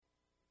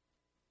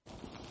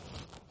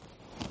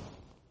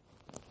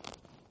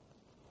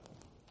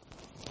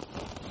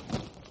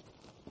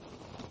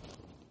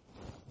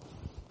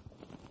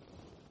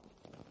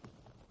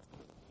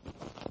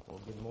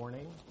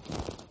morning.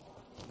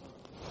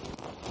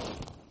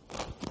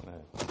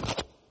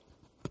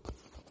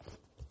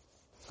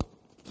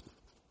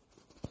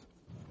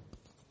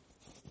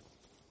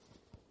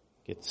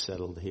 Get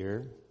settled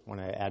here. I want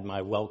to add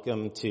my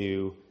welcome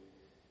to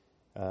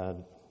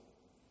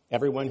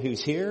everyone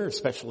who's here,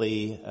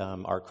 especially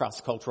our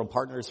cross-cultural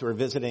partners who are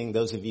visiting,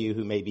 those of you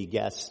who may be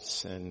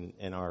guests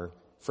and our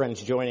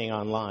friends joining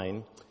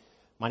online.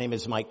 My name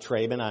is Mike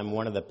Traben. I'm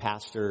one of the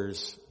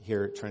pastors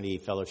here at Trinity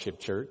Fellowship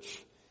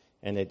Church,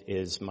 and it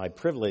is my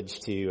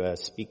privilege to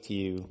speak to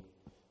you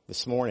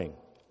this morning.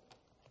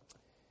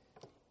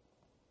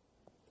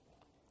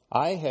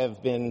 I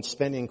have been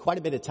spending quite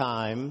a bit of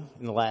time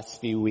in the last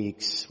few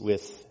weeks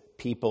with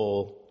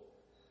people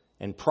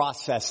and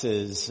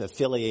processes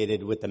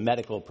affiliated with the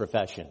medical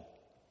profession.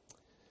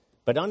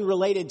 But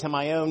unrelated to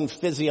my own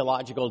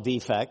physiological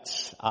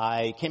defects,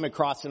 I came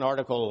across an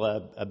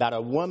article about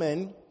a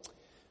woman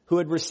who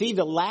had received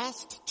a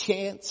last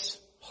chance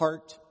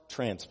heart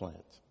transplant.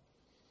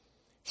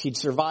 She'd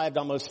survived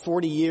almost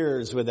 40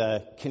 years with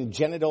a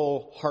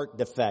congenital heart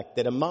defect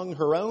that among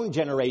her own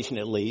generation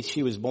at least,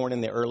 she was born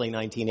in the early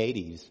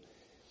 1980s,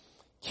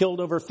 killed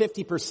over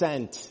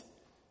 50%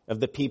 of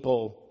the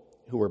people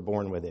who were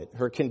born with it.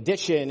 Her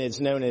condition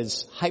is known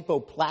as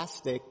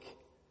hypoplastic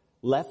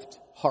left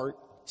heart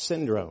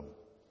syndrome.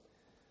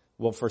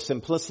 Well, for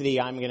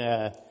simplicity, I'm going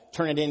to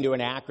turn it into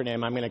an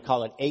acronym. I'm going to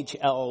call it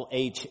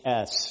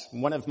HLHS.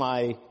 One of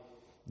my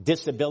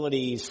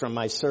disabilities from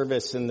my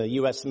service in the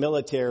U.S.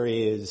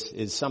 military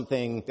is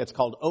something that's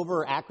called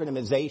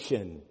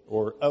over-acronymization,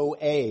 or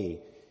OA,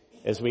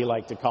 as we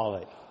like to call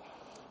it.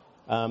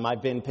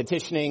 I've been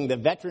petitioning the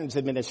Veterans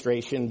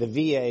Administration, the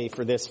VA,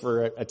 for this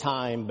for a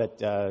time, but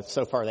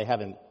so far they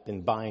haven't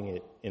been buying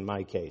it in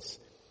my case.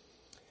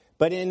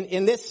 But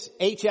in this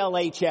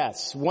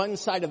HLHS, one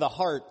side of the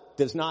heart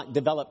does not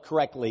develop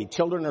correctly.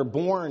 Children are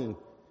born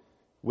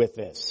with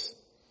this.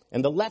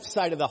 And the left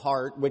side of the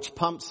heart, which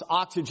pumps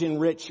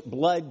oxygen-rich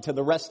blood to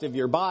the rest of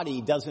your body,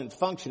 doesn't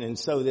function. And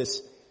so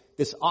this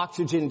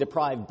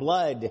oxygen-deprived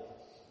blood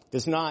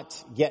does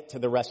not get to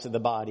the rest of the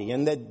body.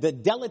 And the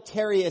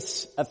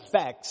deleterious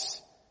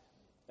effects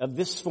of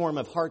this form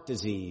of heart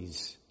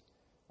disease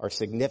are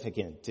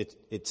significant.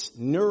 It's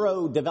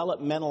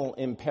neurodevelopmental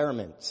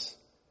impairments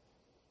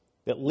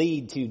that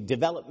lead to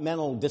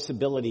developmental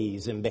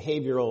disabilities and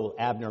behavioral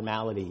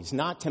abnormalities,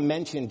 not to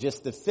mention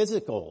just the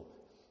physical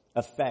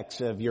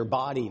effects of your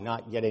body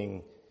not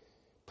getting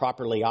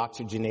properly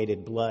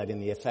oxygenated blood and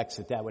the effects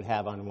that would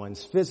have on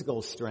one's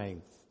physical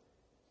strength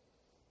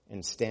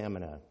and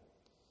stamina.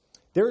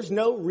 There's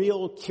no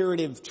real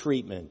curative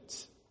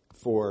treatment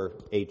for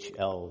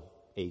HLHS.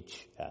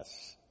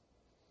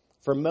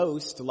 For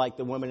most, like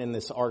the woman in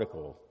this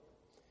article,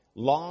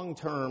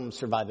 long-term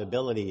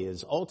survivability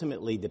is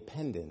ultimately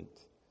dependent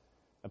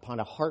upon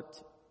a heart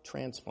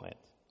transplant.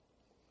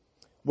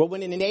 Well,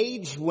 when in an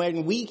age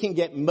when we can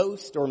get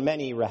most, or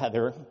many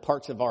rather,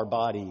 parts of our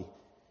body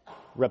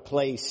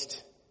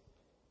replaced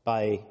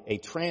by a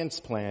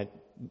transplant,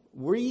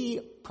 we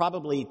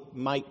probably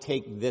might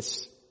take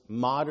this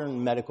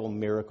modern medical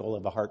miracle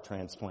of a heart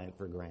transplant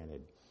for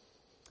granted.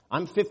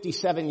 I'm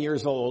 57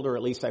 years old, or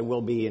at least I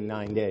will be in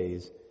 9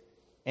 days,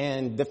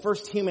 and the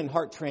first human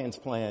heart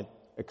transplant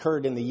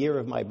occurred in the year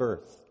of my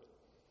birth.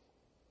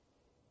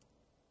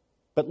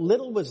 But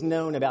little was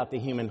known about the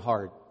human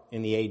heart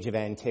in the age of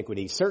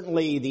antiquity.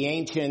 Certainly the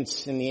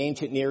ancients in the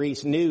ancient Near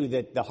East knew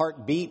that the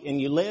heart beat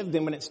and you lived,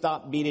 and when it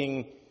stopped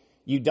beating,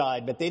 you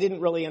died. But they didn't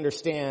really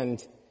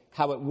understand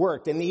how it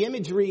worked. And the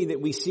imagery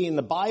that we see in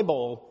the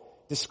Bible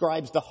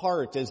describes the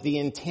heart as the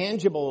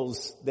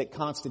intangibles that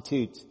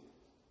constitute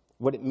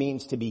what it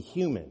means to be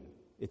human.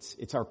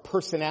 It's our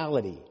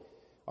personality,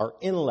 our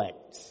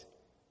intellect,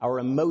 our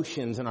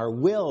emotions, and our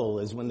will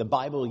is when the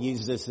Bible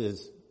uses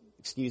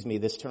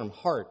this term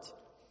heart.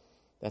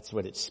 That's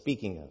what it's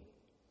speaking of.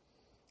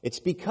 It's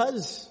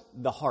because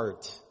the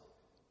heart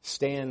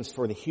stands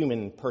for the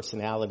human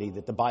personality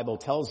that the Bible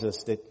tells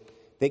us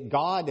that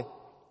God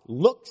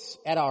looks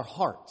at our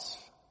hearts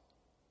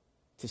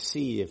to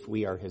see if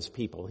we are his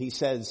people. He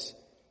says,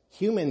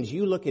 humans,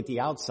 you look at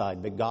the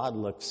outside, but God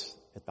looks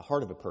at the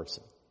heart of a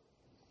person.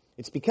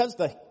 It's because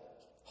the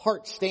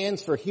heart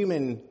stands for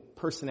human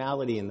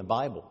personality in the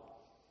Bible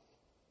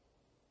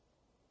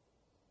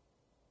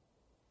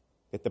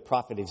that the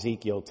prophet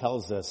Ezekiel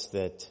tells us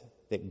that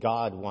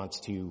God wants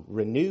to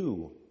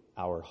renew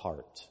our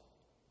heart.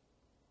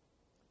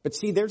 But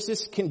see, there's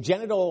this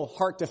congenital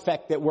heart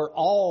defect that we're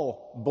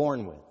all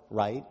born with,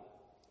 right?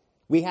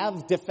 We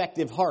have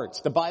defective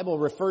hearts. The Bible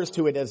refers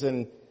to it as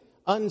an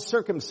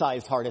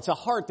uncircumcised heart. It's a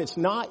heart that's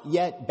not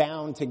yet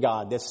bound to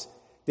God. This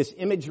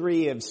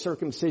imagery of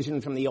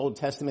circumcision from the Old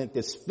Testament,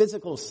 this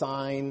physical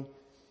sign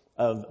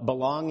of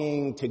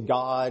belonging to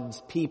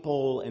God's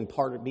people and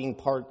being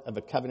part of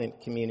a covenant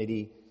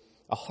community.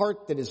 A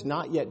heart that is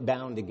not yet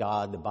bound to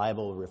God, the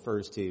Bible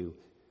refers to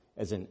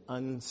as an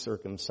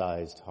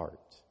uncircumcised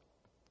heart.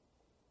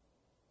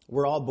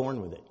 We're all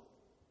born with it.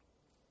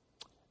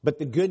 But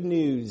the good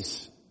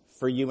news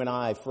for you and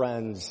I,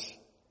 friends,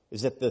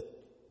 is that the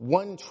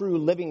one true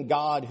living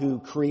God who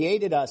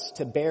created us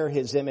to bear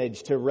his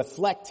image, to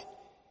reflect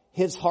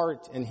his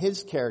heart and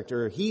his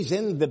character, he's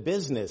in the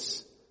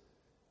business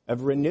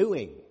of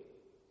renewing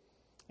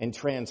and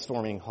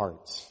transforming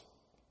hearts.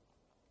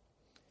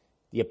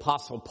 The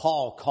Apostle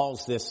Paul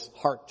calls this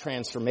heart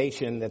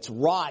transformation that's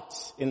wrought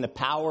in the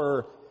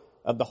power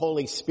of the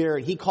Holy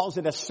Spirit. He calls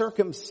it a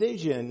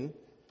circumcision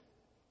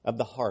of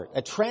the heart,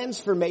 a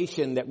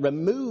transformation that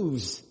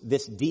removes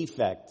this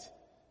defect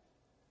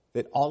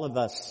that all of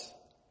us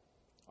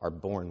are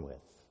born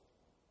with.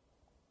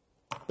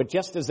 But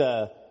just as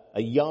a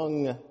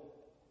young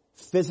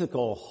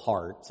physical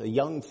heart, a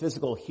young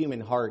physical human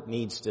heart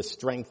needs to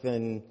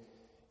strengthen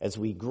as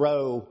we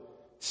grow,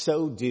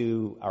 so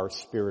do our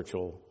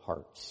spiritual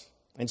hearts.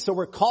 And so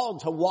we're called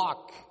to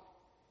walk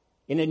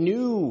in a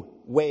new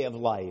way of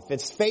life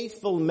as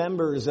faithful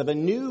members of a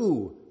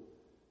new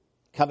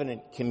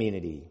covenant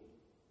community.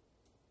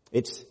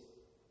 It's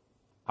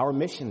our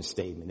mission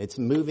statement. It's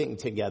moving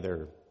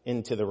together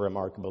into the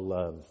remarkable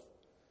love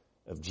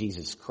of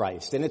Jesus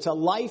Christ. And it's a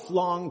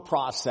lifelong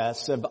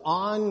process of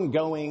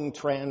ongoing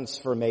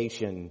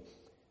transformation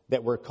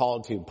that we're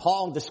called to.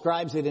 Paul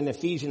describes it in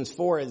Ephesians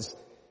 4 as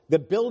the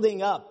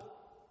building up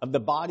of the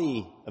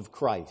body of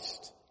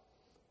Christ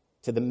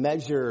to the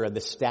measure of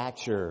the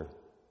stature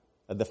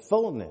of the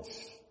fullness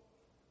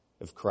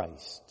of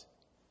Christ.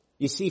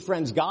 You see,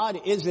 friends, God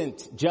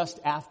isn't just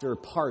after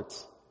part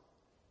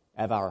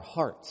of our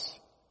hearts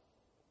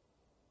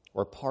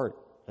or part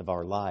of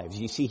our lives.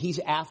 You see, he's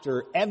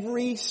after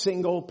every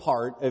single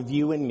part of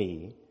you and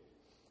me,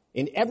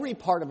 in every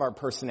part of our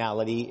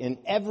personality, in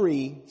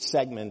every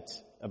segment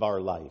of our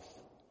life.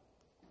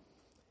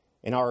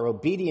 In our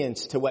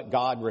obedience to what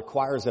God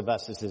requires of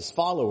us as his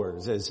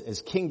followers,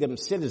 as kingdom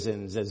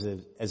citizens,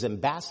 as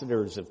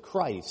ambassadors of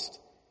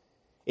Christ,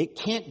 it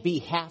can't be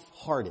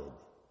half-hearted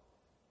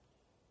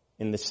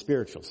in the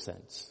spiritual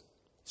sense.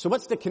 So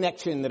what's the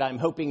connection that I'm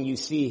hoping you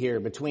see here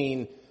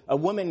between a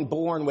woman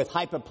born with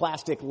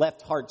hypoplastic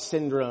left heart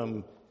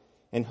syndrome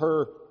and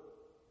her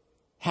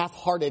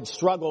half-hearted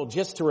struggle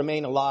just to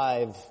remain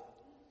alive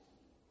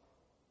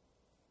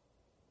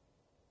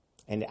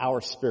and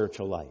our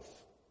spiritual life?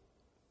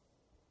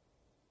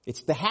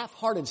 It's the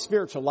half-hearted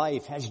spiritual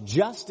life has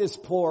just as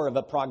poor of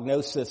a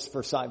prognosis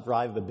for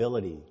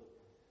survivability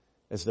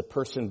as the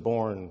person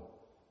born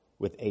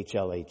with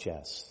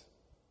HLHS.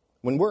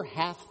 When we're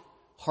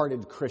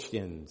half-hearted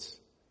Christians,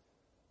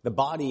 the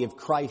body of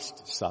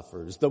Christ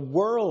suffers. The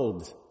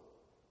world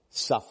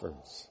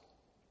suffers.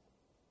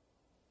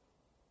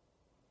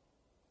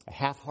 A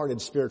half-hearted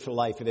spiritual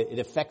life, it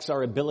affects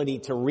our ability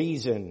to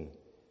reason,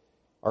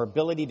 our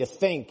ability to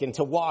think and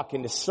to walk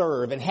and to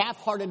serve. And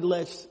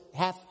half-heartedness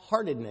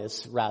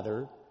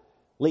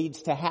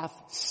leads to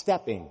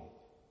half-stepping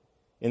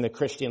in the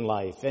Christian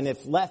life. And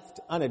if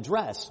left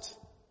unaddressed,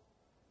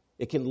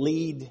 it can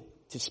lead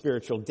to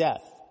spiritual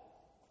death.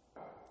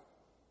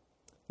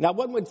 Now,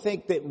 one would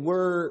think that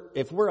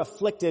if we're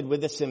afflicted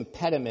with this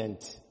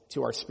impediment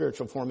to our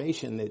spiritual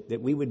formation,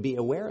 that we would be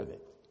aware of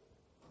it.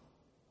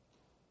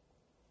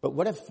 But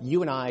what if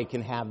you and I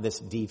can have this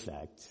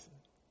defect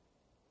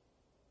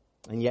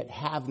and yet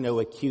have no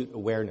acute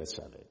awareness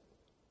of it?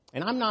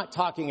 And I'm not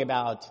talking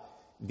about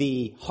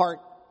the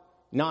heart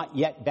not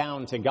yet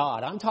bound to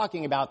God. I'm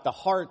talking about the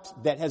heart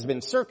that has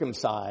been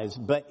circumcised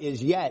but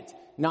is yet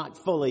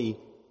not fully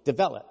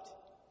developed.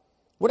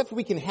 What if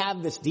we can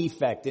have this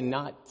defect and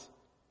not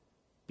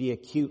be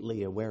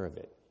acutely aware of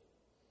it?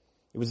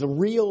 It was a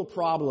real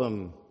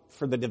problem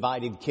for the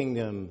divided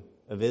kingdom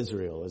of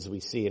Israel, as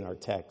we see in our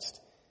text.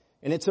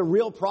 And it's a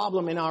real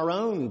problem in our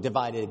own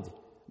divided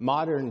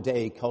modern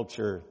day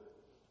culture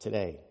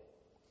today.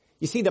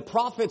 You see, the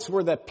prophets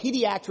were the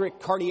pediatric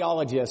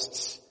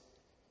cardiologists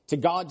to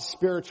God's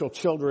spiritual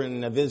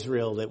children of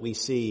Israel that we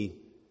see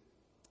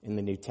in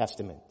the New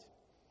Testament.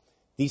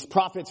 These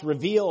prophets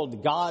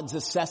revealed God's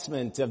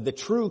assessment of the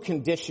true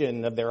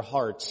condition of their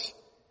hearts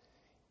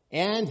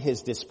and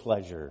his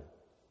displeasure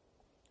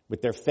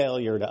with their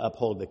failure to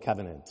uphold the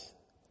covenant.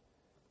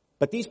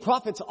 But these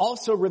prophets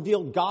also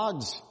revealed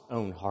God's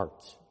own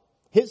heart,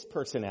 his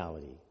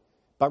personality,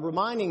 by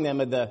reminding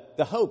them of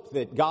the hope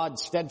that God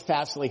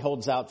steadfastly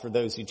holds out for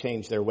those who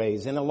change their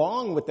ways, and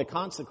along with the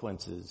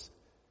consequences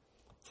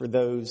for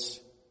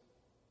those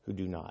who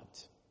do not.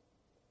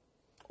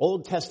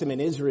 Old Testament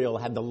Israel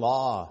had the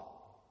law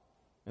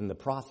and the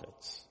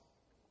prophets.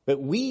 But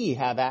we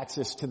have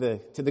access to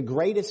the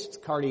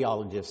greatest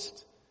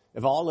cardiologist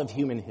of all of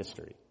human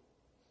history.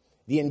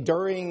 The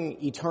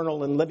enduring,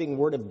 eternal, and living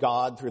Word of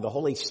God through the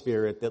Holy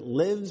Spirit that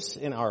lives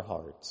in our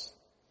hearts.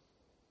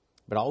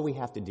 But all we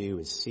have to do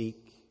is seek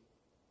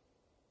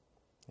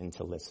and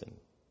to listen.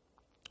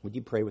 Would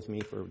you pray with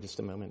me for just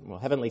a moment? Well,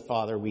 Heavenly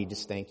Father, we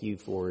just thank you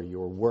for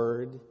your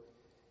Word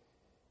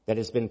that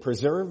has been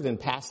preserved and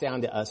passed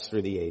down to us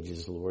through the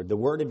ages, Lord. The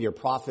word of your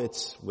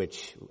prophets,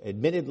 which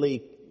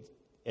admittedly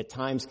at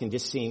times can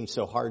just seem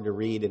so hard to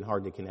read and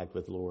hard to connect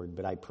with, Lord.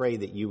 But I pray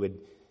that you would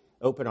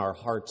open our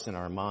hearts and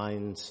our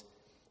minds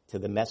to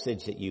the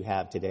message that you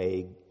have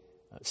today.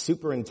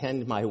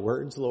 superintend my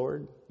words,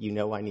 Lord. You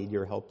know I need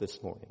your help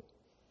this morning.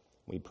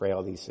 We pray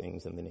all these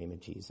things in the name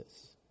of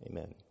Jesus.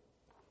 Amen.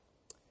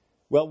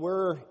 Well,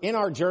 we're in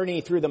our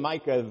journey through the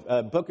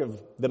Micah, book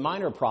of the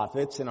minor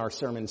prophets in our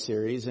sermon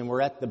series, and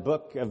we're at the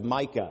book of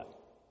Micah.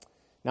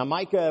 Now,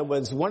 Micah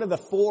was one of the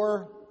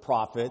four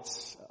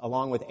prophets,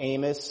 along with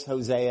Amos,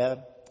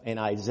 Hosea, and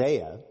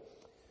Isaiah,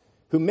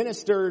 who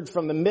ministered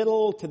from the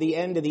middle to the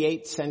end of the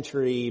 8th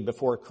century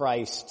before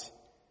Christ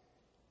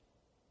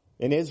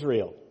in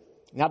Israel.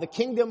 Now, the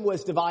kingdom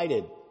was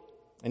divided,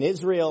 and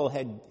Israel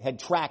had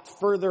tracked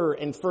further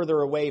and further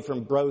away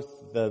from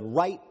both the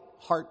right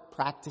heart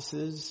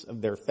practices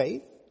of their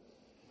faith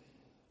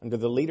under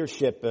the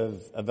leadership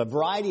of a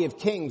variety of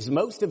kings,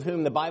 most of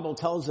whom the Bible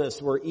tells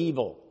us were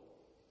evil.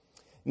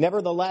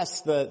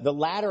 Nevertheless, the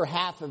latter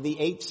half of the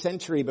 8th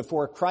century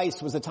before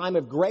Christ was a time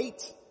of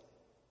great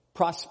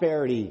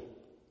prosperity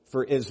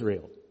for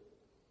Israel,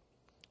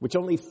 which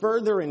only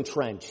further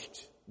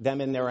entrenched them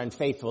in their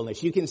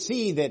unfaithfulness. You can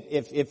see that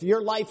if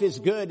your life is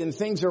good and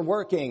things are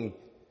working,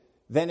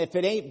 then if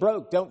it ain't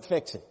broke, don't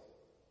fix it.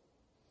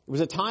 It was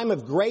a time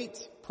of great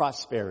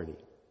prosperity.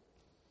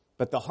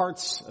 But the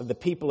hearts of the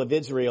people of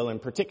Israel,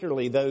 and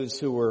particularly those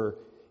who were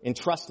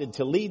entrusted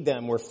to lead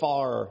them, were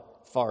far,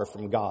 far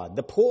from God.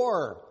 The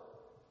poor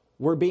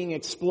were being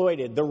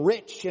exploited. The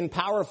rich and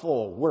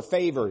powerful were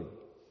favored.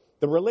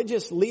 The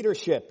religious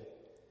leadership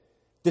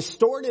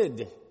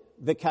distorted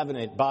the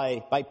covenant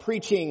by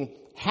preaching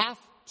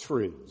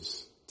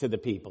half-truths to the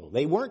people.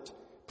 They weren't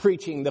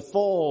preaching the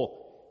full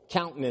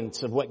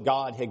countenance of what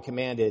God had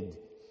commanded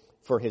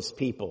for his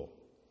people.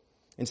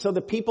 And so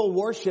the people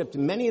worshipped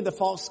many of the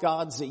false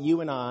gods that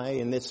you and I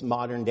in this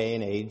modern day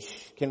and age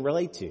can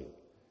relate to.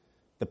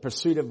 The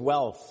pursuit of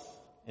wealth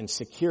and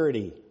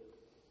security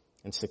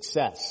and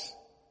success.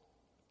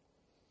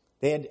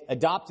 They had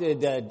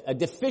adopted a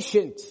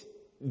deficient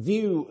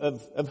view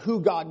of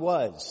who God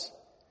was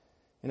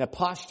and a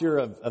posture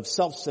of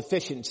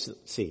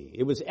self-sufficiency.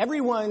 It was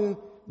everyone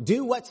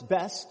do what's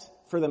best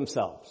for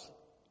themselves.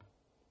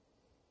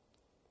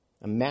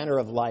 A manner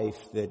of life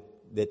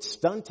that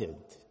stunted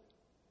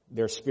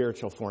their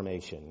spiritual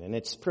formation. And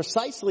it's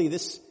precisely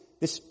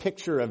this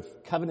picture of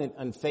covenant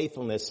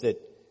unfaithfulness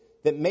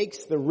that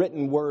makes the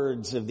written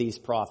words of these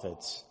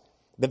prophets,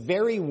 the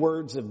very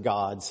words of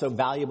God, so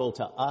valuable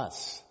to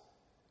us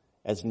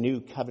as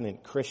new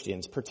covenant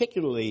Christians,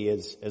 particularly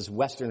as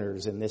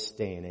Westerners in this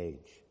day and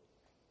age.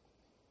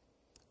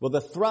 Well,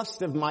 the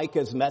thrust of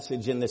Micah's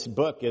message in this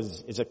book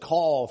is a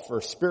call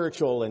for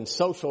spiritual and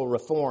social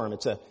reform.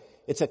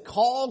 It's a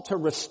call to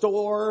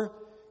restore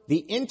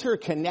the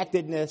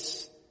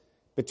interconnectedness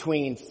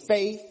between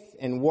faith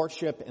and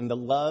worship and the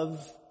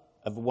love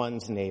of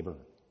one's neighbor.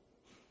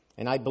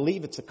 And I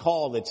believe it's a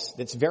call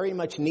that's very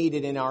much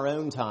needed in our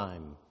own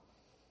time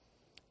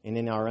and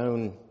in our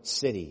own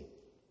city.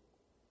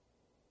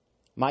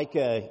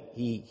 Micah,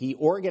 he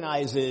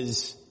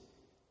organizes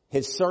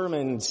his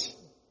sermons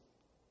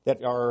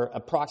that are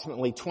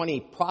approximately 20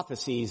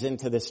 prophecies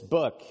into this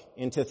book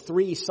into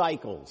 3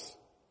 cycles.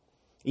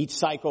 Each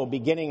cycle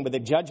beginning with a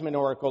judgment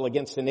oracle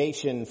against a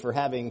nation for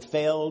having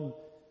failed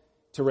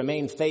to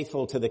remain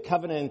faithful to the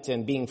covenant,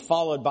 and being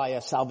followed by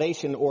a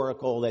salvation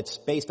oracle that's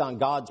based on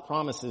God's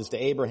promises to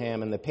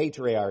Abraham and the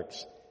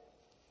patriarchs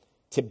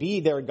to be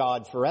their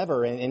God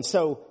forever. And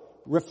so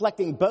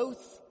reflecting both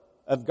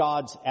of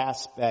God's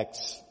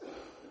aspects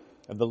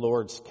of the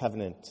Lord's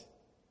covenant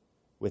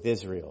with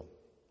Israel.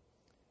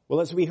 Well,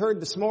 as we heard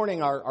this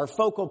morning, our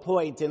focal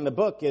point in the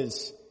book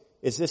is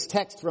this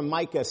text from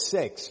Micah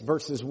 6,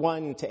 verses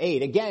 1 to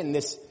 8. Again,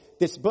 this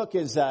book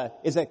is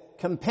a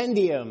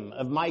compendium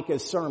of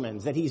Micah's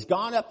sermons that he's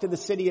gone up to the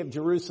city of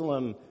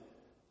Jerusalem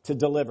to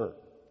deliver.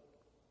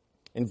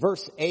 In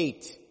verse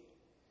 8,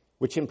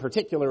 which in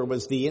particular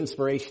was the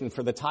inspiration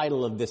for the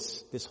title of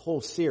this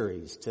whole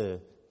series, to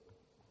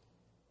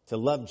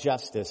love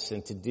justice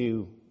and to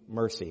do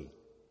mercy.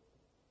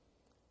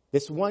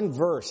 This one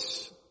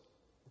verse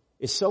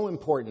is so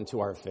important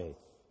to our faith.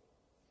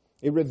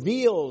 It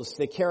reveals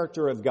the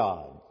character of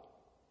God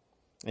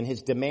and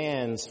his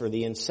demands for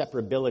the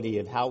inseparability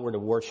of how we're to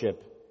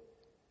worship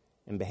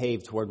and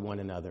behave toward one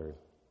another.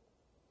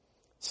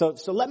 So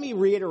let me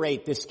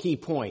reiterate this key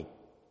point.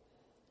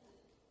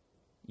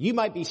 You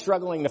might be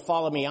struggling to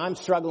follow me. I'm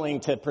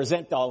struggling to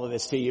present all of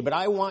this to you, but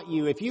I want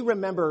you, if you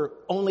remember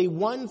only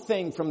one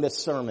thing from this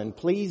sermon,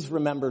 please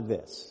remember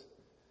this: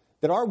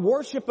 that our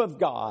worship of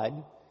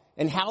God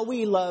and how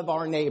we love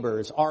our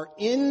neighbors are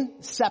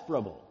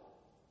inseparable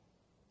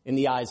in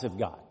the eyes of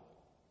God.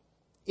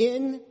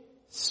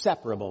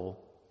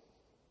 Inseparable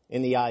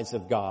in the eyes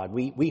of God.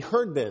 We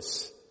heard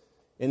this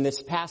in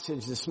this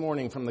passage this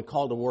morning from the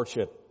call to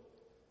worship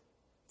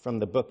from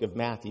the book of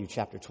Matthew,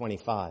 chapter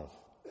 25.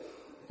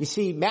 You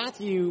see,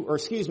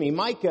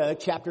 Micah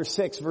chapter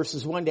 6,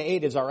 verses 1 to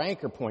 8 is our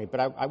anchor point,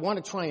 but I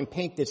want to try and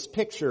paint this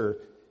picture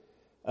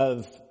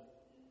of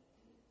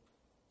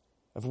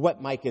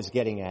what Micah is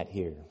getting at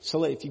here.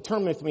 So if you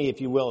turn with me,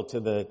 if you will,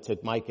 to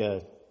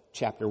Micah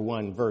chapter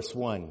 1, verse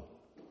 1.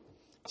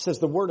 It says,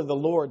 "The word of the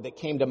Lord that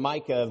came to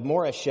Micah of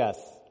Moresheth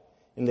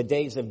in the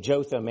days of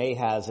Jotham,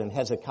 Ahaz, and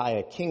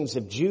Hezekiah, kings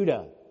of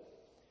Judah,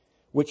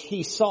 which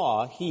he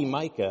saw, he,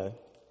 Micah,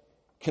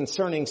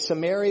 concerning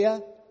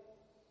Samaria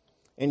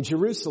and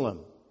Jerusalem.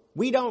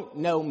 We don't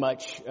know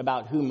much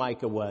about who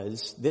Micah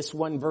was. This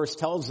one verse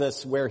tells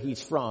us where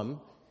he's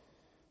from.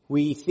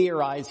 We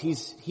theorize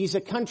he's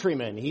a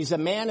countryman. He's a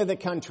man of the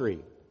country.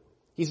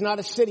 He's not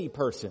a city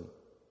person.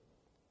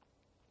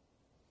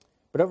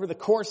 But over the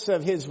course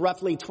of his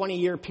roughly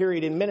 20-year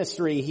period in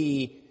ministry,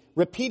 he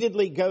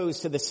repeatedly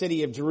goes to the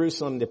city of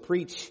Jerusalem to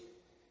preach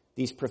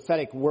these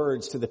prophetic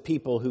words to the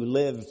people who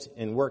lived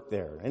and worked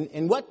there.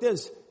 And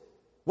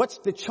what's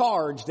the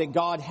charge that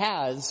God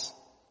has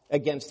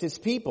against his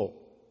people?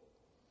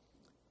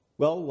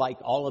 Well, like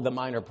all of the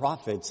minor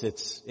prophets,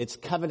 it's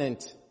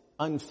covenant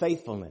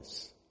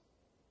unfaithfulness.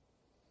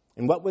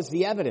 And what was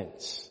the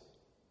evidence?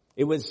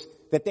 It was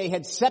that they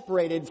had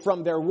separated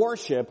from their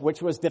worship,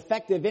 which was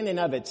defective in and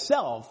of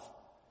itself,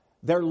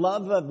 their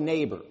love of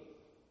neighbor.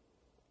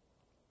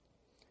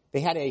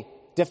 They had a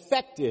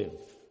defective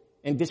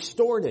and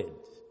distorted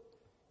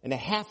and a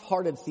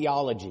half-hearted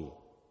theology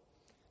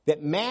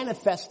that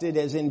manifested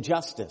as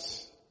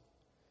injustice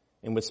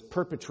and was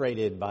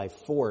perpetrated by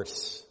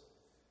force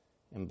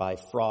and by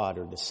fraud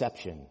or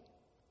deception.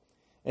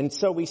 And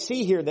so we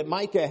see here that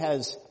Micah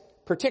has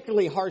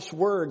particularly harsh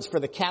words for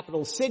the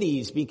capital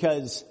cities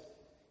because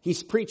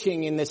he's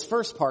preaching in this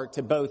first part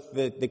to both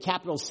the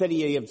capital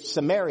city of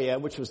Samaria,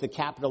 which was the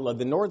capital of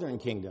the northern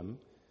kingdom,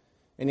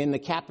 and in the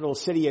capital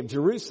city of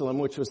Jerusalem,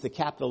 which was the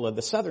capital of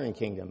the southern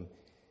kingdom.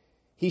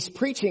 He's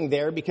preaching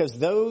there because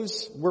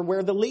those were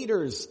where the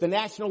leaders, the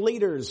national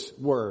leaders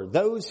were,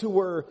 those who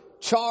were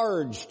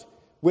charged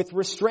with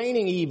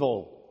restraining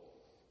evil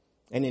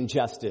and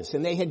injustice.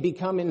 And they had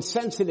become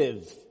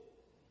insensitive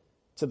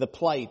to the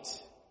plight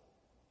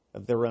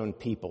of their own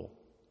people.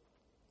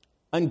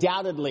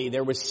 Undoubtedly,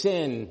 there was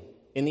sin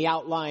in the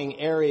outlying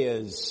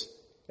areas,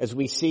 as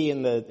we see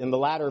in the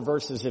latter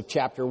verses of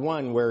chapter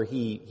 1, where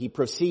he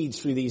proceeds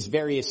through these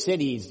various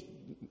cities,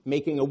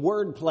 making a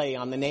word play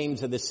on the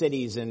names of the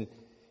cities and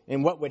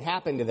what would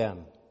happen to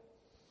them.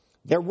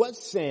 There was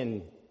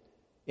sin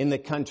in the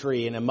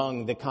country and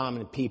among the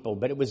common people,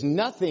 but it was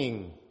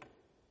nothing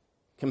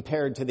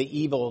compared to the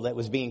evil that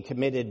was being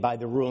committed by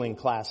the ruling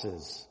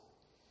classes.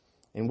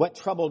 And what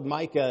troubled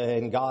Micah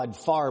and God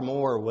far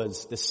more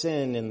was the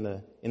sin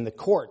in the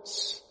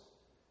courts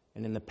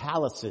and in the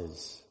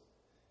palaces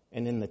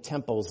and in the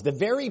temples, the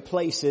very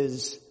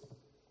places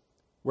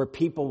where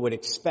people would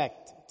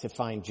expect to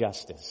find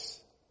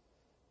justice.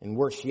 And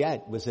worse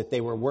yet was that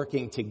they were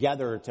working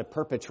together to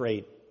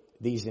perpetrate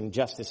these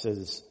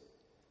injustices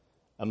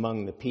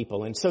among the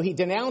people. And so he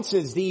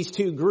denounces these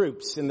two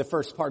groups in the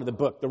first part of the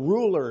book, the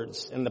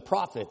rulers and the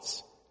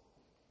prophets,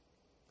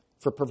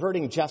 for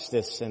perverting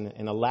justice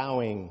and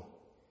allowing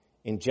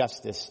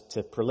injustice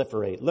to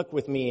proliferate. Look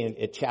with me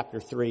at chapter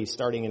 3,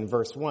 starting in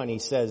verse 1. He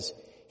says,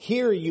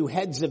 "Hear, you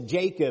heads of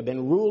Jacob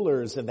and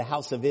rulers of the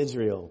house of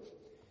Israel.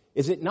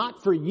 Is it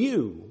not for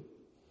you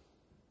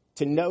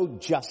to know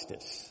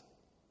justice?"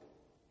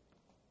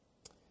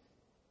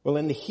 Well,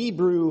 in the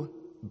Hebrew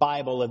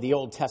Bible of the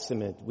Old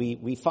Testament,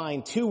 we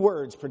find two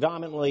words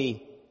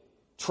predominantly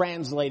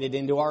translated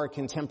into our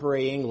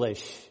contemporary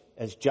English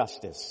as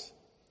justice: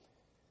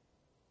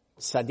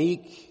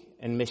 Sadiq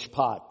and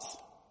Mishpat.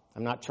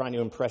 I'm not trying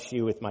to impress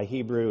you with my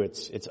Hebrew.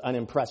 It's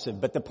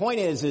unimpressive. But the point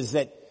is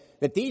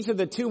that these are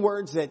the two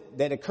words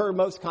that occur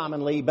most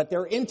commonly, but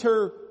they're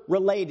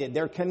interrelated.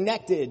 They're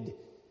connected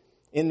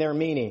in their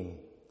meaning.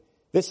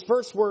 This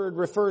first word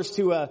refers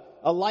to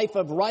a life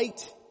of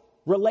right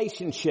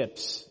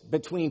relationships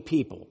between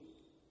people.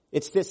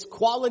 It's this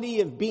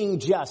quality of being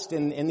just,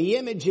 and the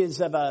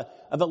images of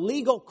a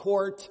legal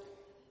court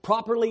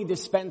properly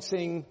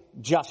dispensing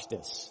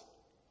justice.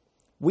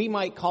 We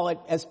might call it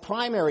as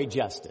primary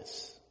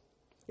justice.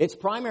 It's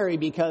primary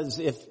because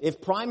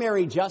if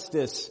primary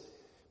justice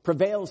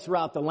prevails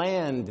throughout the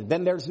land,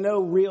 then there's no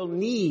real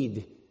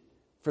need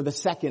for the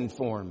second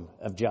form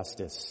of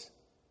justice,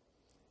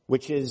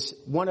 which is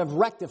one of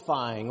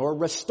rectifying or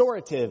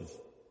restorative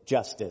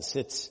justice.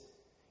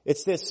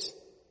 It's this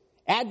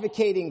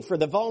advocating for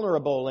the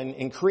vulnerable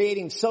and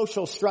creating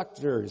social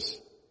structures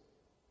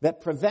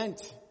that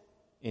prevent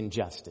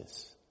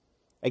injustice.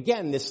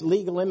 Again, this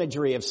legal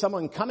imagery of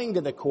someone coming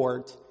to the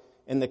court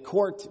and the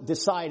court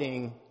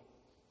deciding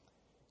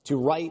to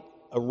right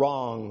a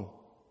wrong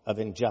of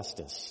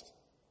injustice.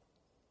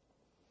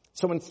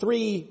 So in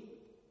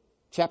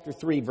chapter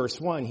 3, verse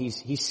 1,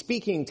 he's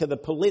speaking to the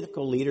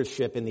political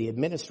leadership and the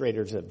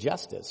administrators of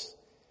justice.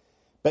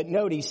 But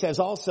note, he says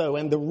also,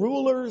 and the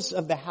rulers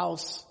of the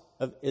house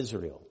of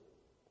Israel.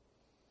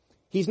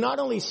 He's not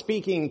only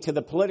speaking to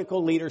the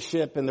political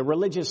leadership and the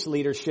religious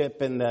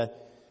leadership and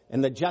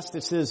the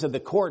justices of the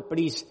court, but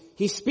he's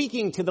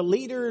speaking to the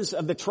leaders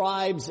of the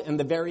tribes and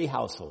the very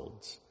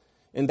households.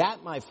 And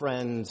that, my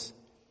friends,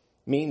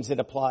 means it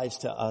applies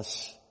to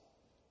us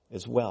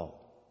as well.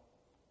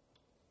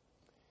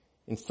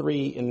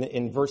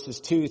 In verses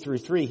 2 through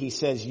 3, he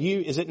says,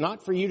 is it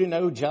not for you to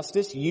know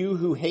justice, you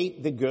who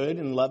hate the good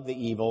and love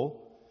the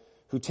evil,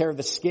 who tear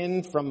the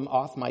skin from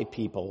off my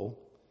people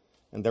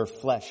and their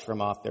flesh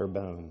from off their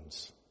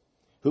bones,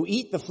 who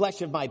eat the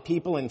flesh of my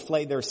people and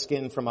flay their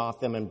skin from off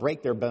them and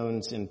break their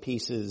bones in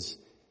pieces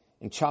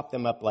and chop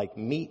them up like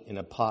meat in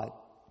a pot,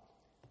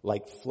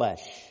 like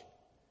flesh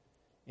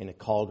in a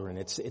cauldron.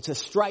 It's a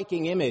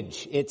striking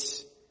image.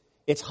 It's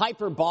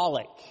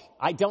hyperbolic.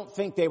 I don't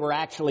think they were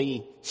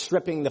actually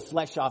stripping the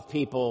flesh off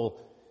people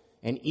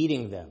and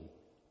eating them.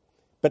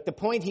 But the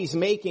point he's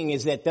making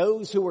is that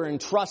those who were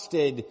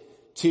entrusted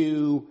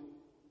to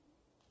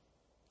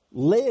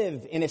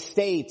live in a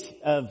state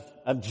of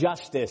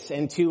justice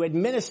and to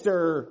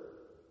administer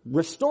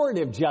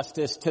restorative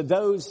justice to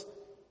those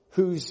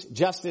whose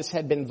justice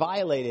had been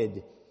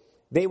violated,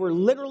 they were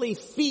literally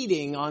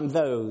feeding on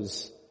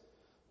those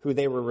who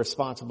they were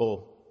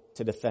responsible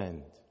to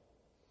defend.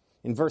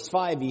 In verse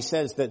 5, he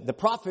says that the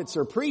prophets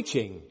are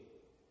preaching,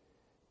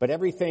 but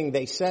everything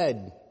they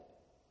said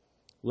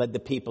led the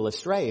people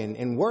astray.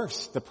 And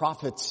worse, the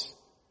prophets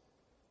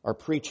are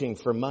preaching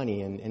for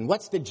money. And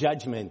what's the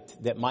judgment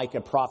that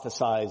Micah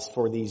prophesies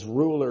for these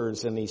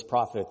rulers and these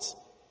prophets?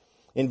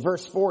 In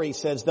verse 4, he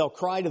says, they'll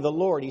cry to the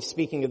Lord. He's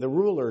speaking of the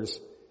rulers.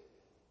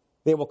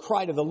 They will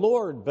cry to the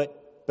Lord,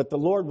 but the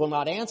Lord will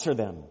not answer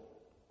them.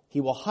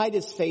 He will hide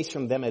his face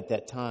from them at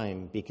that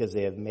time because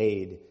they have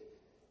made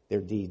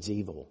their deeds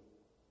evil.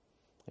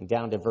 And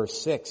down to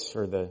verse 6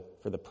 for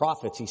the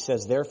prophets, he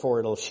says,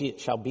 therefore it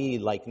shall be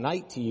like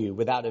night to you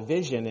without a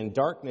vision, and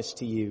darkness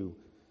to you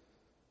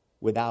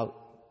without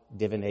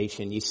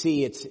divination. You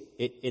see,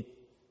 it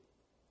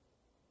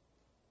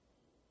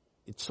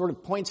sort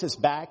of points us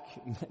back,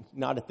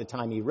 not at the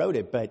time he wrote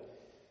it, but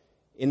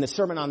in the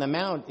Sermon on the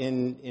Mount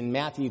in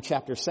Matthew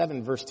chapter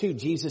 7, verse 2,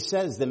 Jesus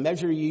says, the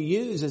measure you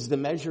use is the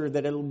measure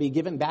that it'll be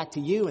given back to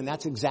you. And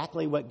that's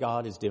exactly what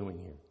God is doing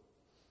here.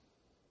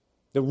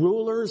 The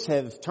rulers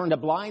have turned a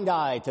blind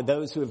eye to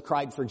those who have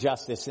cried for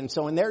justice. And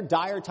so in their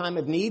dire time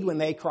of need, when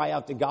they cry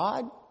out to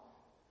God,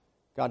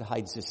 God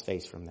hides his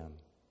face from them.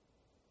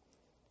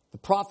 The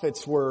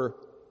prophets were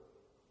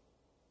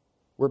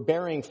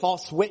bearing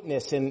false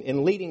witness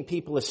and leading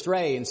people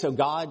astray. And so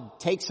God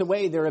takes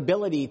away their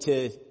ability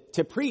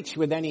to preach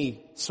with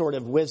any sort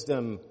of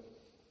wisdom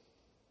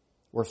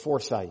or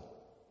foresight.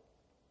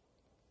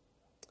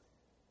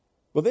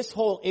 Well, this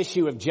whole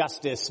issue of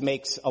justice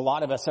makes a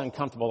lot of us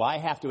uncomfortable. I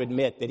have to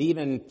admit that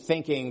even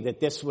thinking that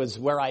this was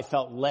where I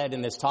felt led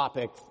in this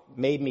topic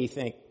made me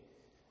think,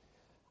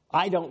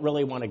 I don't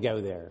really want to go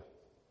there.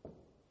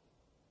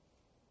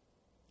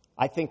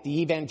 I think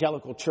the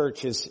evangelical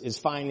church is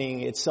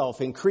finding itself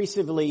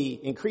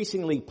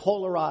increasingly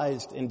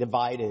polarized and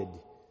divided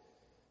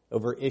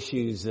over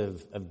issues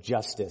of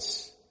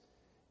justice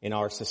in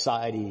our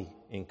society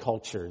and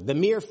culture. The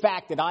mere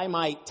fact that I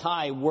might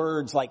tie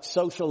words like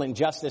social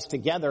injustice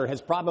together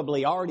has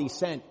probably already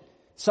sent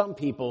some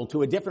people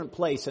to a different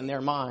place in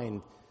their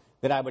mind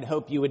that I would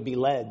hope you would be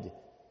led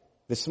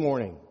this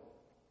morning.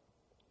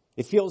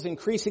 It feels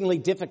increasingly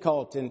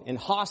difficult and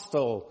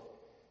hostile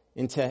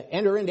and to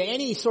enter into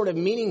any sort of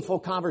meaningful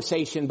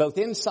conversation, both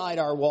inside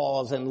our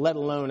walls and let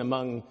alone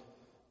among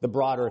the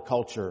broader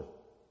culture.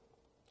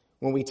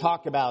 When we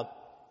talk about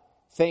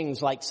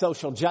things like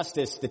social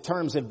justice, the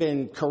terms have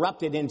been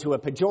corrupted into a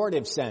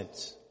pejorative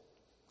sense,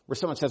 where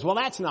someone says, well,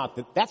 that's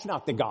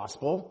not the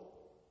gospel.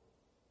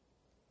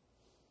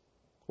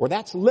 Or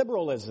that's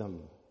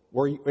liberalism,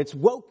 or it's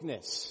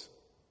wokeness.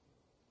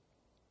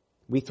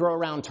 We throw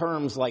around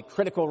terms like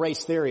critical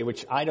race theory,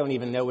 which I don't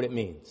even know what it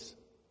means.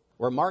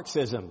 Or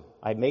Marxism.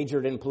 I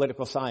majored in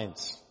political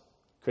science.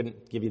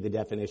 Couldn't give you the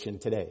definition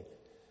today.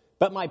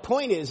 But my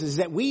point is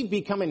that we've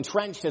become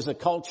entrenched as a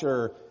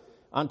culture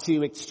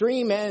onto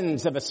extreme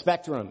ends of a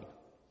spectrum.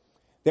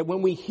 That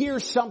when we hear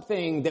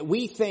something that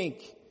we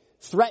think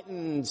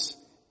threatens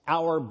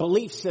our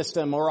belief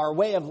system or our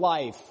way of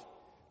life,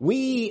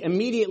 we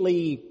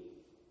immediately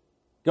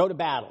go to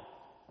battle.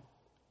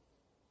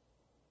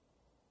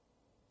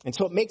 And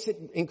so it makes it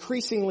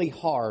increasingly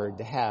hard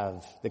to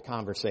have the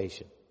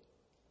conversation.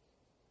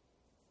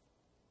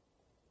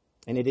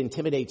 And it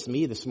intimidates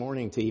me this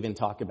morning to even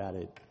talk about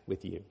it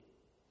with you.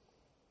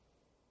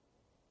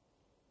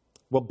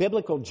 Well,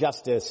 biblical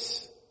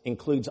justice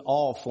includes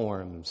all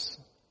forms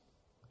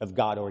of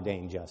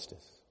God-ordained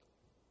justice,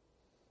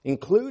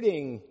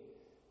 including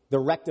the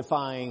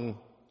rectifying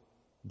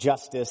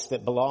justice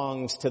that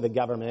belongs to the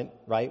government,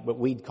 right? What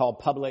we'd call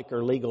public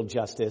or legal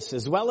justice,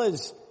 as well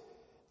as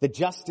the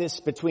justice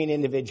between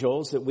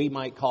individuals that we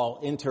might call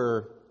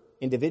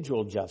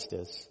inter-individual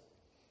justice,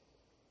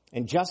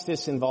 and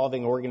justice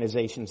involving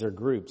organizations or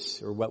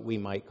groups, or what we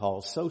might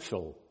call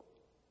social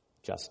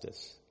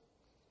justice.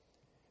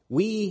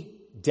 We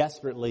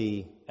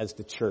desperately, as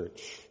the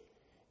church,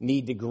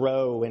 need to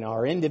grow in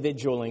our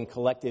individual and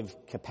collective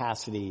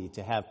capacity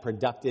to have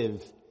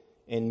productive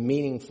and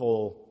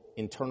meaningful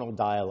internal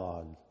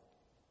dialogue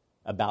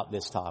about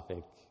this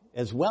topic,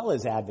 as well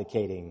as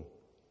advocating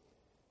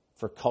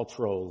for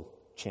cultural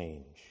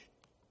change.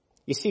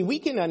 You see, we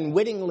can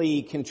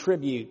unwittingly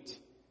contribute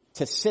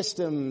to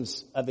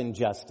systems of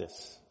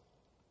injustice.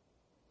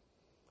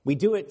 We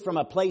do it from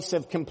a place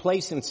of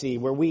complacency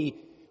where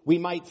we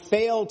might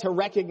fail to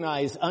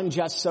recognize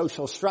unjust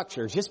social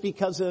structures just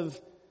because of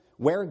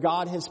where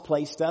God has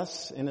placed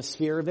us in a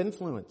sphere of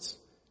influence.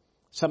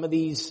 Some of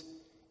these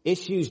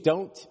issues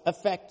don't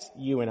affect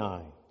you and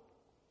I.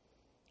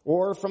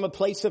 Or from a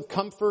place of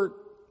comfort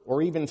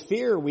or even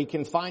fear, we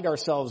can find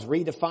ourselves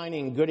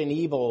redefining good and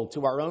evil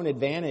to our own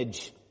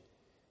advantage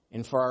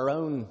and for our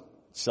own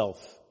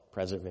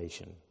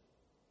self-preservation.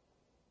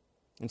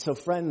 And so,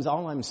 friends,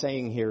 all I'm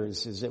saying here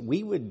is that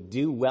we would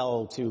do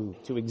well to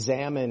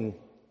examine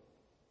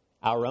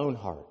our own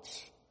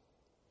hearts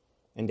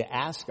and to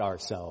ask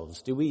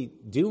ourselves, do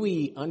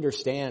we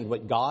understand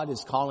what God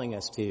is calling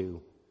us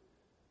to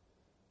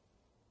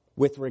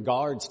with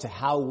regards to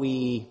how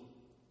we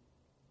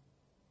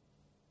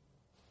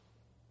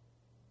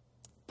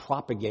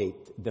propagate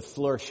the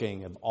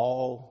flourishing of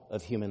all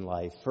of human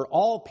life for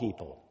all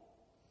people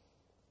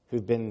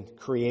who've been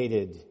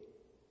created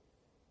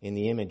in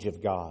the image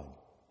of God?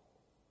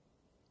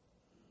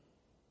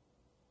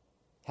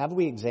 Have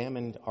we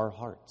examined our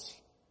hearts?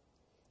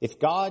 If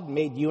God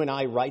made you and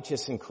I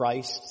righteous in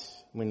Christ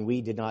when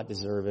we did not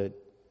deserve it,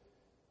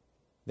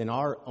 then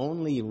our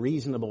only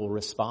reasonable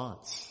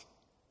response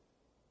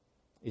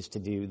is to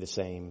do the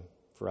same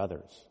for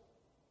others.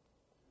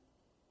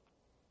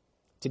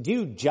 To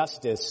do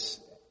justice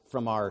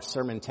from our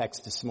sermon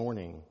text this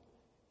morning,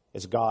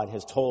 as God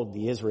has told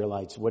the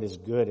Israelites what is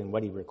good and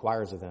what he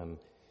requires of them,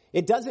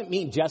 it doesn't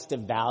mean just to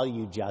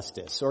value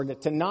justice or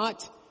to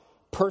not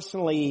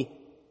personally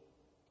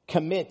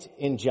commit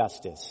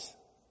injustice.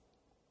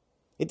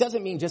 It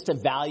doesn't mean just to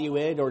value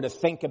it or to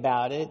think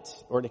about it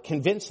or to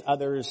convince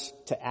others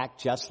to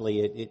act justly.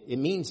 It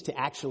means to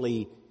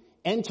actually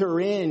enter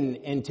in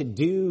and to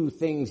do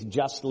things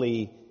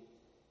justly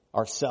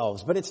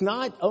ourselves. But it's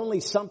not only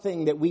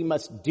something that we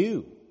must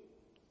do.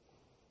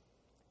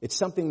 It's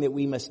something that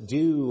we must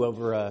do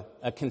over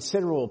a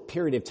considerable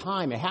period of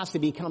time. It has to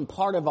become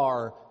part of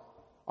our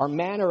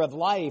manner of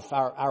life,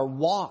 our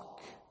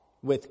walk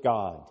with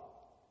God.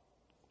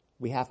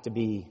 We have to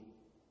be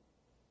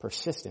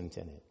persistent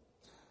in it.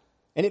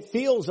 And it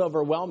feels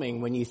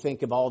overwhelming when you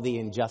think of all the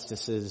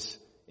injustices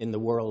in the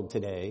world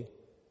today.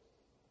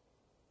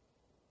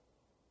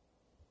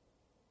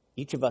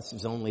 Each of us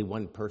is only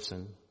one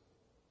person.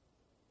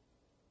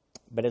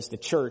 But as the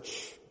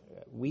church,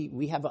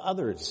 we have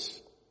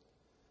others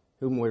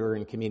whom we're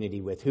in community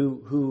with,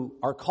 who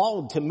are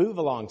called to move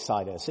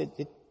alongside us.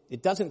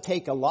 It doesn't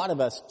take a lot of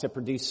us to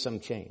produce some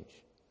change.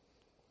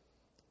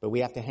 But we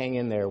have to hang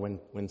in there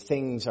when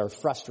things are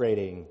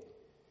frustrating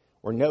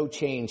or no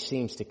change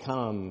seems to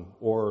come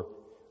or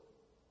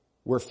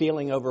we're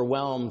feeling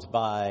overwhelmed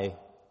by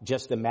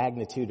just the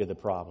magnitude of the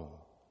problem.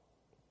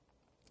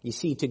 You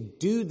see, to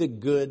do the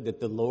good that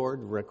the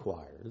Lord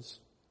requires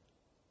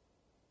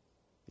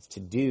is to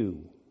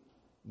do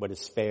what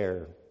is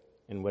fair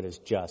and what is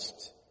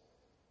just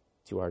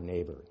to our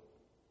neighbor.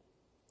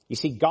 You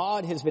see,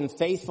 God has been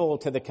faithful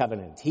to the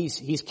covenant.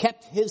 He's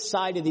kept his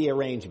side of the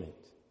arrangement.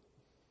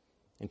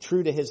 And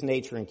true to his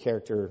nature and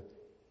character,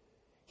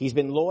 he's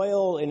been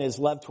loyal in his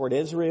love toward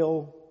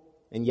Israel,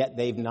 and yet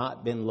they've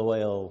not been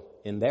loyal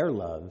in their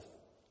love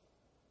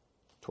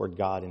toward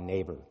God and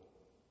neighbor.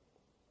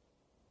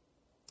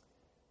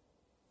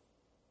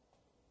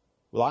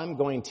 Well, I'm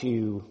going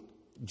to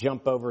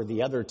jump over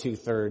the other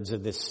 2/3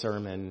 of this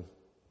sermon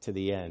to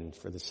the end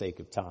for the sake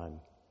of time.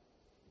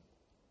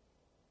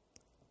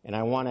 And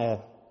I want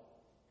to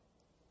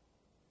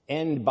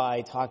end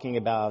by talking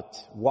about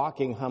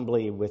walking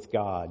humbly with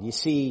God. You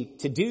see,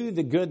 to do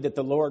the good that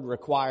the Lord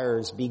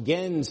requires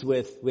begins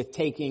with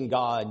taking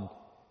God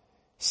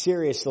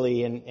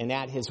seriously and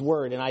at his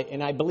word.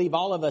 And I believe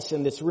all of us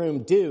in this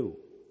room do.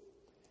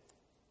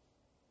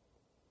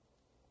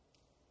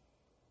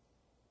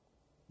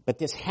 But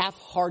this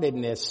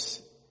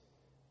half-heartedness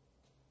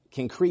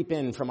can creep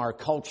in from our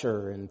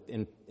culture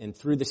and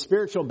through the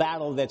spiritual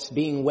battle that's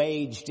being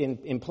waged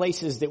in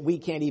places that we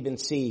can't even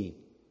see.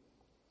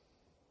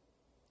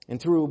 And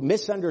through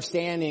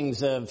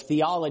misunderstandings of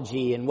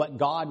theology and what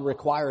God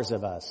requires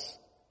of us.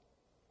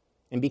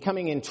 And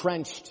becoming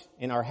entrenched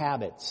in our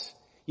habits.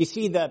 You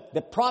see,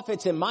 the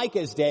prophets in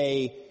Micah's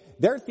day,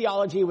 their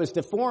theology was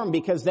deformed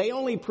because they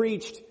only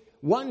preached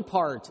one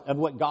part of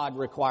what God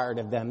required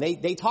of them.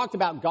 They talked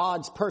about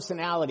God's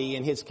personality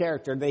and his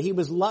character, that he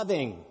was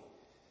loving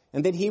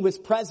and that he was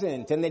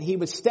present and that he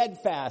was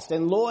steadfast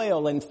and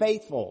loyal and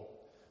faithful.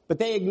 But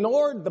they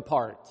ignored the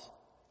part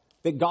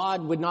that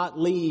God would not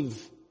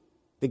leave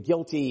the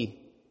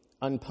guilty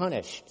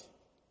unpunished.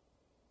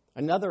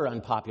 Another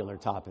unpopular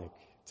topic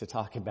to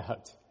talk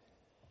about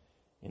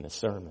in a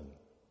sermon.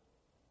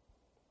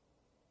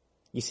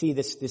 You see,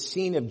 this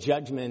scene of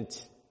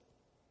judgment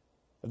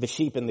of the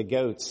sheep and the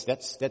goats,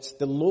 that's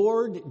the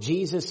Lord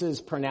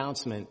Jesus'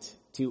 pronouncement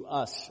to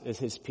us as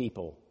his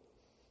people,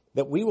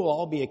 that we will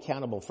all be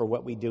accountable for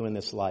what we do in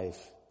this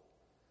life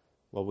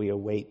while we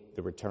await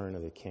the return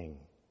of the King.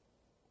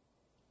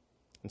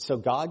 And so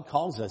God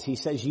calls us. He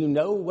says, you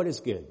know what is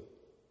good,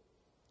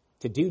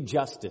 to do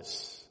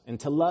justice and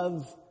to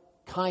love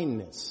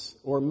kindness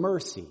or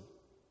mercy,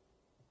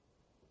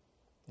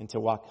 and to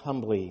walk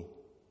humbly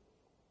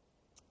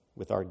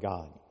with our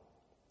God.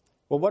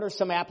 Well, what are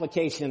some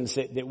applications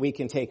that we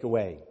can take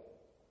away?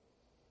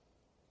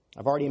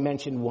 I've already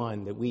mentioned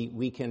one, that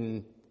we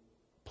can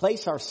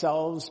place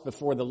ourselves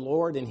before the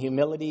Lord in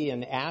humility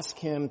and ask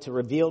Him to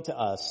reveal to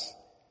us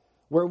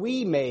where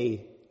we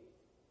may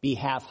be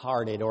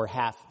half-hearted or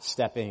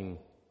half-stepping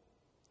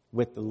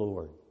with the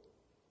Lord.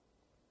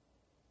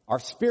 Our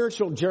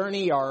spiritual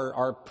journey,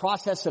 our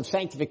process of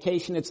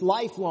sanctification, it's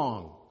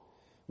lifelong.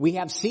 We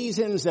have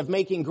seasons of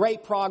making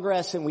great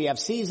progress, and we have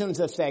seasons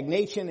of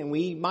stagnation, and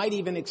we might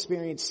even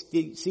experience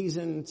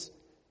seasons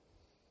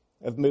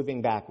of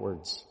moving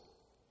backwards.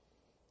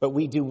 But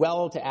we do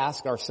well to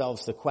ask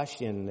ourselves the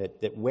question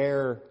that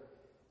where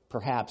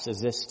perhaps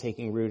is this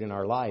taking root in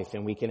our life?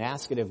 And we can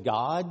ask it of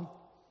God,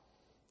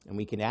 and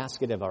we can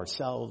ask it of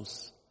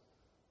ourselves,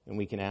 and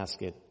we can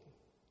ask it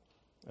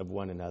of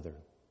one another.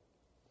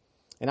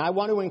 And I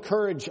want to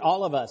encourage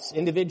all of us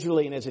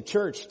individually and as a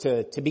church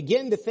to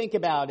begin to think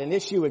about an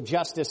issue of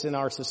justice in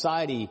our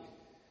society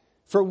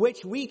for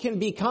which we can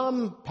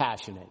become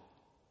passionate.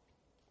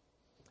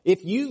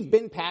 If you've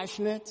been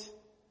passionate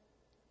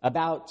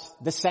about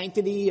the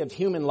sanctity of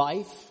human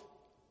life,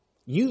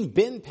 you've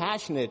been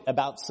passionate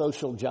about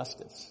social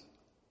justice.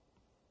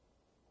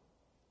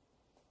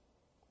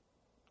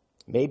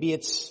 Maybe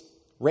it's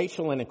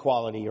racial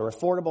inequality or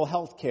affordable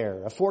health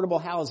care,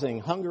 affordable housing,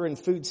 hunger and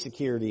food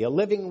security, a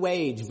living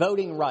wage,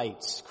 voting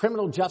rights,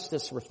 criminal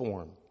justice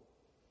reform.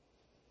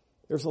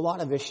 There's a lot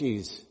of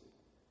issues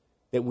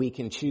that we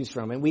can choose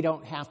from, and we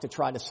don't have to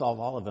try to solve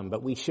all of them,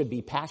 but we should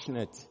be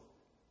passionate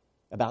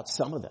about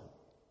some of them.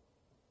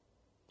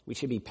 We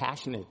should be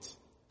passionate,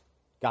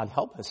 God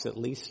help us, at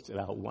least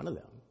about one of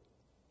them.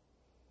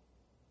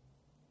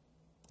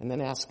 And then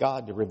ask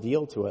God to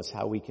reveal to us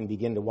how we can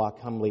begin to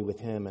walk humbly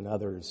with Him and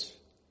others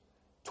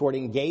toward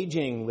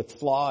engaging with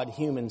flawed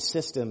human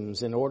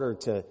systems in order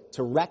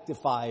to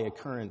rectify a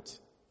current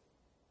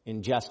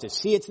injustice.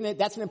 See,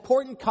 that's an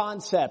important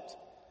concept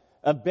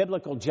of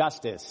biblical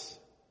justice.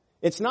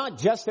 It's not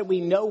just that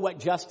we know what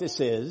justice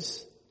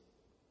is,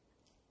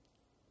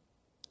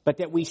 but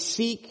that we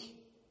seek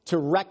to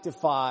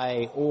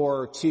rectify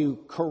or to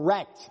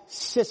correct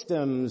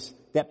systems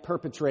that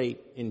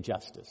perpetrate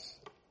injustice.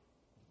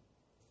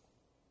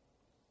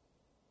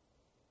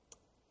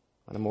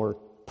 On a more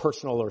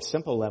personal or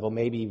simple level,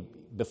 maybe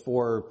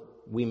before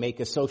we make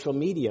a social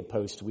media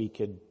post,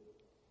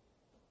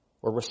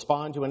 or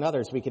respond to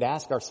another, we could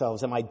ask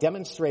ourselves, am I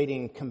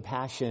demonstrating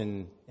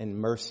compassion and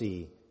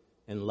mercy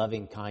and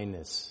loving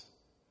kindness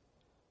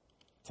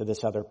to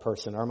this other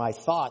person? Are my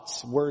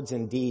thoughts, words,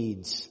 and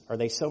deeds, are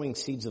they sowing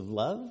seeds of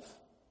love?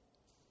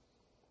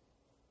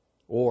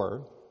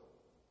 Or,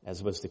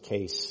 as was the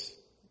case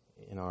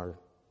in our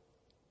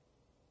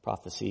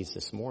prophecies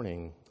this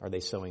morning, are they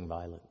sowing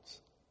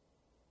violence?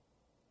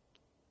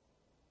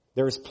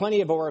 There's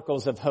plenty of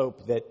oracles of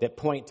hope that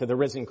point to the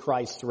risen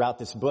Christ throughout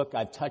this book.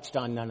 I've touched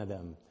on none of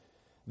them.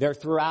 They're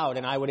throughout,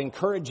 and I would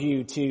encourage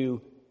you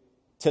to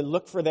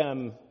look for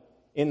them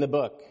in the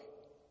book.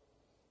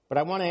 But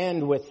I want to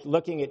end with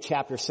looking at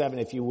chapter 7,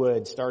 if you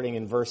would, starting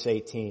in verse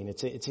 18.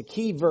 It's a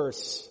key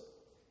verse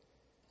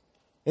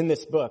in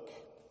this book.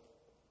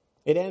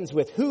 It ends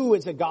with, "Who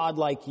is a God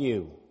like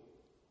you?"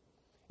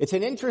 It's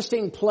an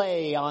interesting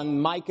play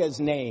on Micah's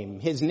name.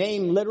 His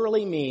name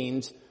literally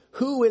means,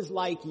 who is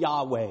like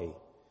Yahweh?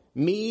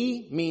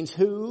 Me means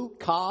who,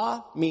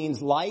 Ka means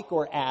like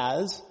or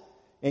as,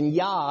 and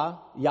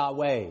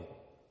Yahweh.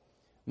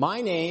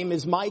 My name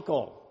is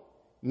Michael,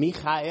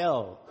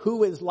 Michael,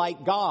 who is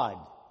like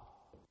God.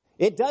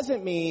 It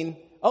doesn't mean,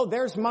 oh,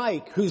 there's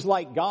Mike who's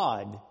like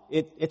God.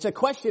 It's a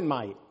question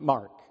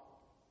mark.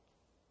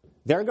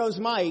 There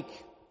goes Mike,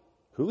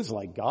 who's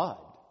like God.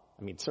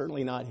 I mean,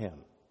 certainly not him.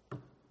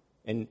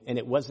 And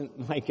it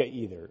wasn't Micah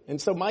either.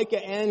 And so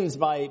Micah ends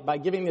by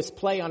giving this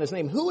play on his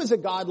name. Who is a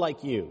God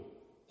like you?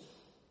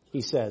 He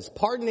says,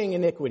 pardoning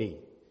iniquity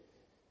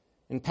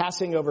and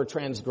passing over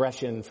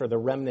transgression for the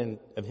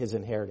remnant of his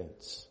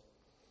inheritance.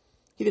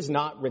 He does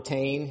not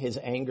retain his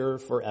anger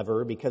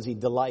forever because he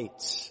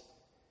delights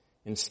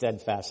in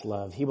steadfast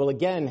love. He will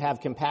again have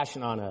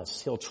compassion on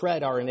us. He'll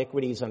tread our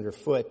iniquities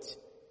underfoot.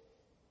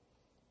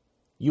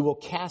 You will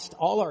cast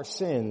all our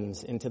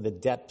sins into the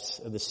depths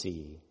of the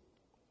sea.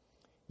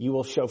 You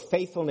will show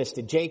faithfulness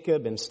to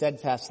Jacob and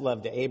steadfast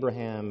love to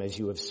Abraham as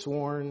you have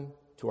sworn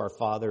to our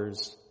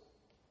fathers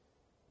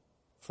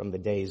from the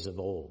days of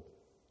old.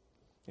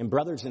 And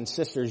brothers and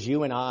sisters,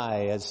 you and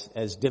I,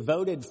 as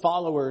devoted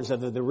followers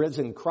of the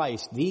risen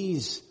Christ,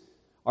 these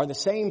are the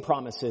same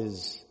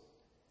promises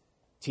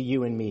to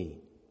you and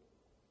me.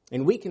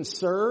 And we can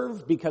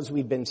serve because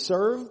we've been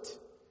served,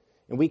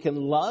 and we can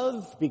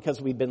love because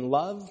we've been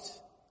loved,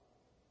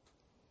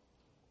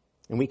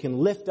 and we can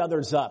lift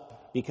others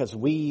up because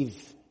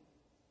we've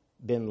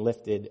been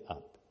lifted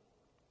up.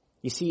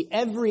 You see,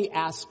 every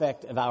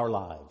aspect of our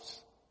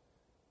lives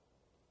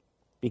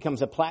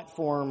becomes a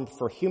platform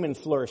for human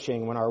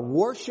flourishing when our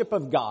worship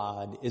of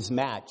God is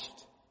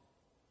matched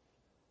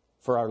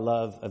for our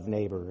love of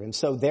neighbor. And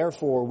so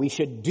therefore we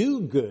should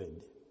do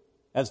good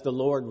as the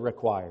Lord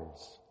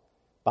requires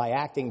by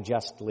acting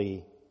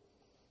justly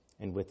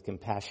and with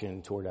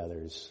compassion toward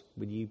others.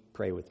 Would you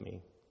pray with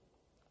me?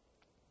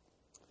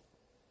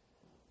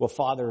 Well,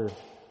 Father,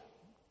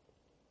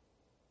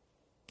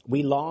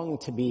 we long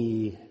to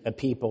be a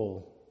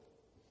people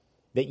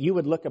that you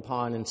would look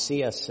upon and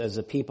see us as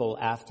a people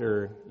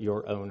after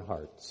your own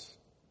hearts.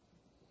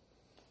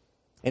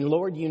 And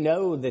Lord, you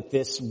know that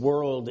this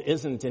world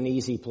isn't an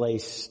easy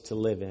place to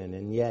live in,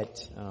 and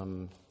yet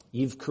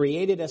you've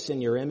created us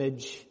in your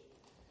image.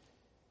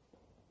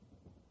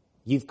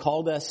 You've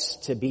called us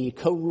to be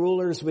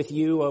co-rulers with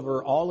you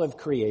over all of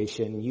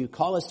creation. You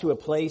call us to a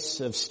place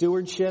of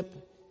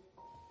stewardship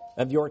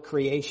of your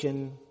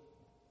creation,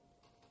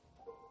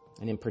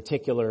 and in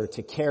particular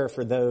to care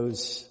for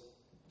those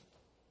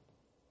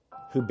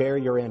who bear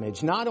your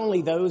image. Not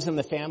only those in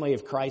the family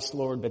of Christ,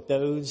 Lord, but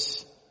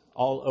those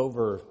all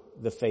over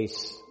the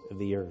face of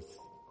the earth.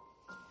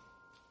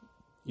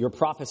 Your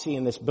prophecy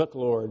in this book,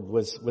 Lord,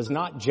 was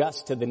not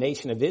just to the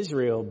nation of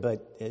Israel,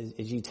 but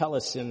as you tell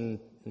us in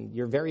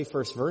your very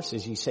first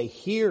verses, you say,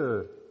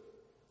 "Hear,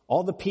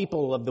 all the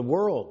people of the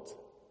world.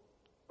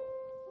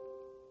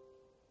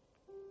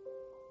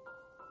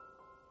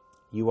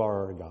 You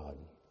are our God."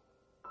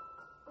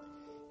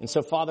 And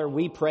so, Father,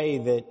 we pray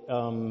that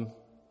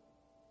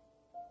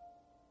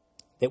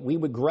that we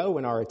would grow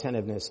in our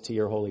attentiveness to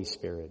your Holy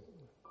Spirit.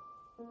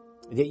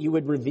 That you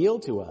would reveal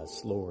to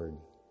us, Lord,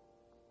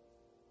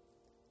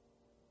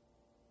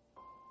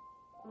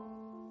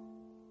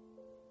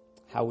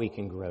 how we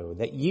can grow.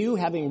 That you,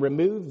 having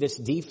removed this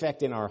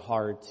defect in our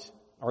heart,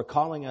 are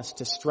calling us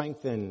to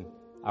strengthen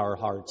our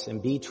hearts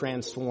and be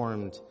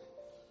transformed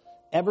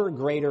ever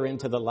greater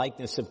into the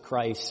likeness of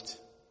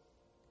Christ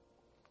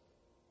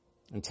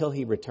until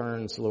he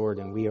returns, Lord,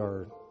 and we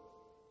are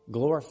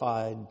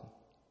glorified,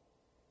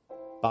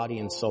 body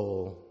and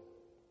soul,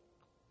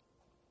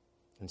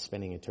 and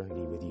spending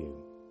eternity with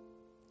you.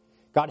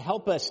 God,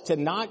 help us to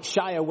not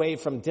shy away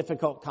from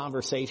difficult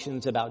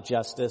conversations about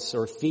justice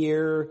or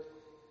fear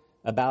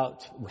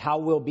about how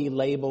we'll be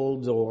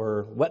labeled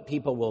or what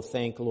people will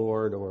think,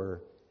 Lord,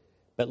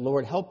 but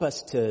Lord, help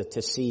us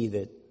to see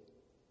that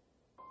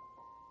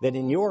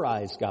in your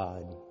eyes,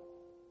 God,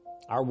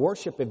 our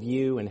worship of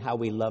you and how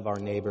we love our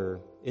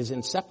neighbor is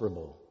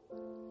inseparable.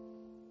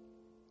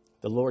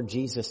 The Lord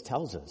Jesus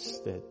tells us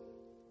that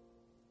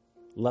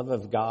love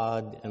of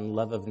God and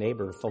love of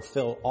neighbor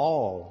fulfill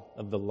all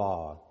of the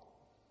law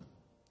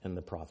and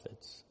the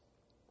prophets.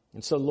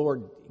 And so,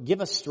 Lord,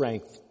 give us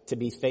strength to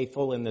be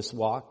faithful in this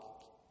walk.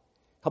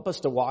 Help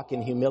us to walk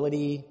in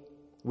humility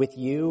with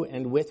you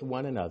and with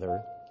one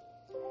another.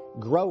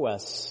 Grow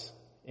us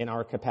in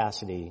our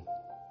capacity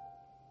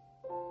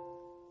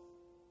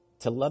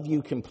to love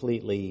you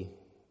completely,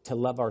 to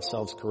love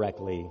ourselves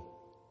correctly,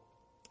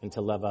 and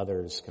to love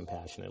others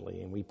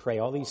compassionately. And we pray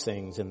all these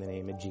things in the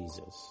name of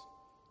Jesus.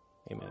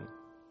 Amen.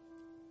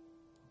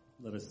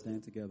 Let us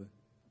stand together.